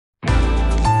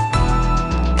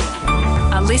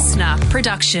A listener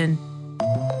production.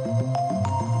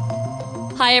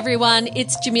 Hi everyone,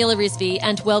 it's Jamila Rizvi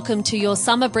and welcome to your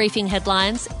summer briefing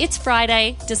headlines. It's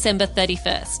Friday, December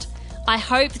 31st. I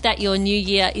hope that your new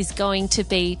year is going to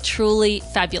be truly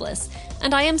fabulous,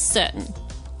 and I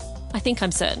think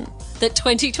I'm certain, that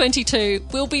 2022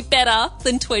 will be better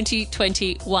than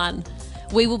 2021.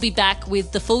 We will be back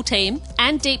with the full team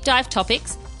and deep dive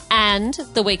topics and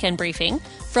the weekend briefing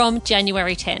from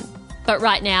January 10. But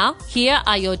right now, here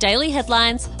are your daily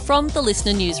headlines from the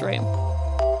Listener Newsroom.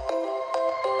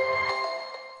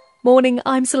 Morning,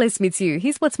 I'm Celeste Mitsu.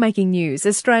 Here's what's making news.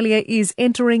 Australia is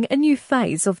entering a new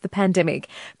phase of the pandemic.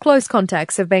 Close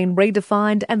contacts have been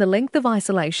redefined and the length of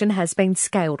isolation has been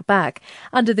scaled back.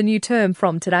 Under the new term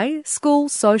from today, school,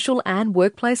 social and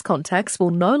workplace contacts will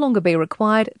no longer be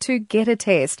required to get a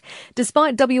test.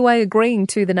 Despite WA agreeing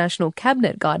to the National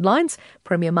Cabinet guidelines,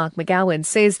 Premier Mark McGowan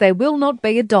says they will not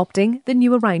be adopting the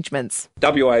new arrangements.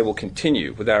 WA will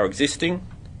continue with our existing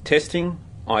testing,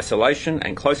 isolation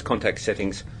and close contact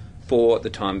settings for the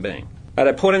time being. At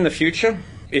a point in the future,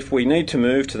 if we need to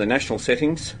move to the national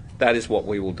settings, that is what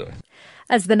we will do.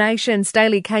 As the nation's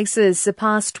daily cases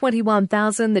surpass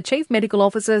 21,000, the Chief Medical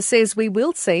Officer says we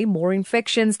will see more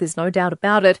infections, there's no doubt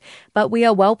about it, but we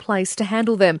are well placed to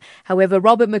handle them. However,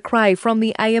 Robert McRae from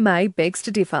the AMA begs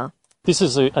to differ. This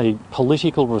is a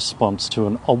political response to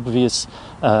an obvious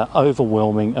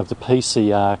overwhelming of the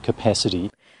PCR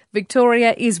capacity.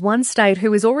 Victoria is one state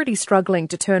who is already struggling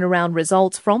to turn around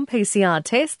results from PCR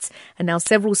tests, and now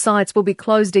several sites will be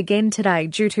closed again today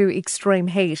due to extreme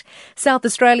heat. South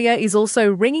Australia is also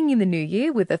ringing in the new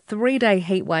year with a 3-day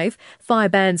heatwave. Fire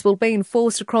bans will be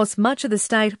enforced across much of the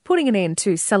state, putting an end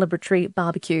to celebratory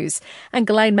barbecues. And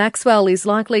Ghislaine Maxwell is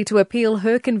likely to appeal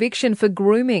her conviction for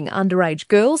grooming underage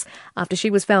girls after she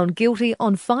was found guilty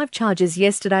on 5 charges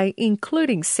yesterday,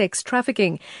 including sex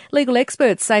trafficking. Legal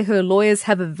experts say her lawyers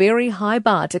have a very high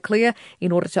bar to clear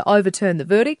in order to overturn the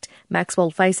verdict. Maxwell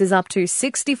faces up to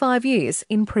 65 years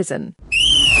in prison.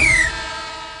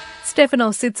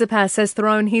 Stefanos Tsitsipas has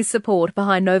thrown his support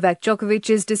behind Novak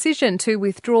Djokovic's decision to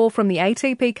withdraw from the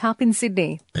ATP Cup in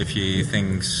Sydney. If he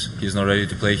thinks he's not ready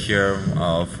to play here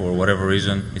for whatever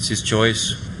reason, it's his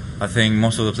choice. I think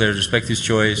most of the players respect his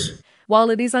choice.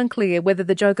 While it is unclear whether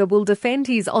the Joker will defend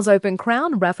his Aus Open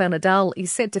crown, Rafael Nadal is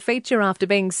set to feature after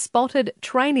being spotted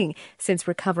training since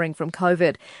recovering from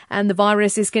COVID. And the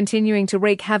virus is continuing to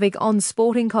wreak havoc on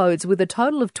sporting codes with a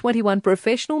total of 21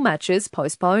 professional matches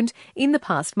postponed in the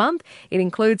past month. It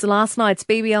includes last night's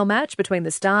BBL match between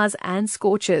the Stars and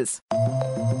Scorchers.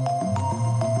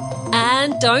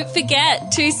 And don't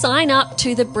forget to sign up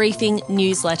to the Briefing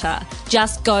newsletter.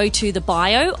 Just go to the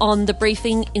bio on the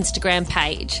Briefing Instagram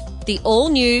page. The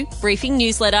all-new Briefing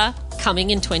newsletter coming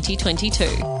in 2022.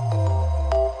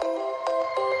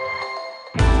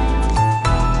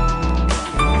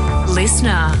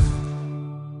 Listener.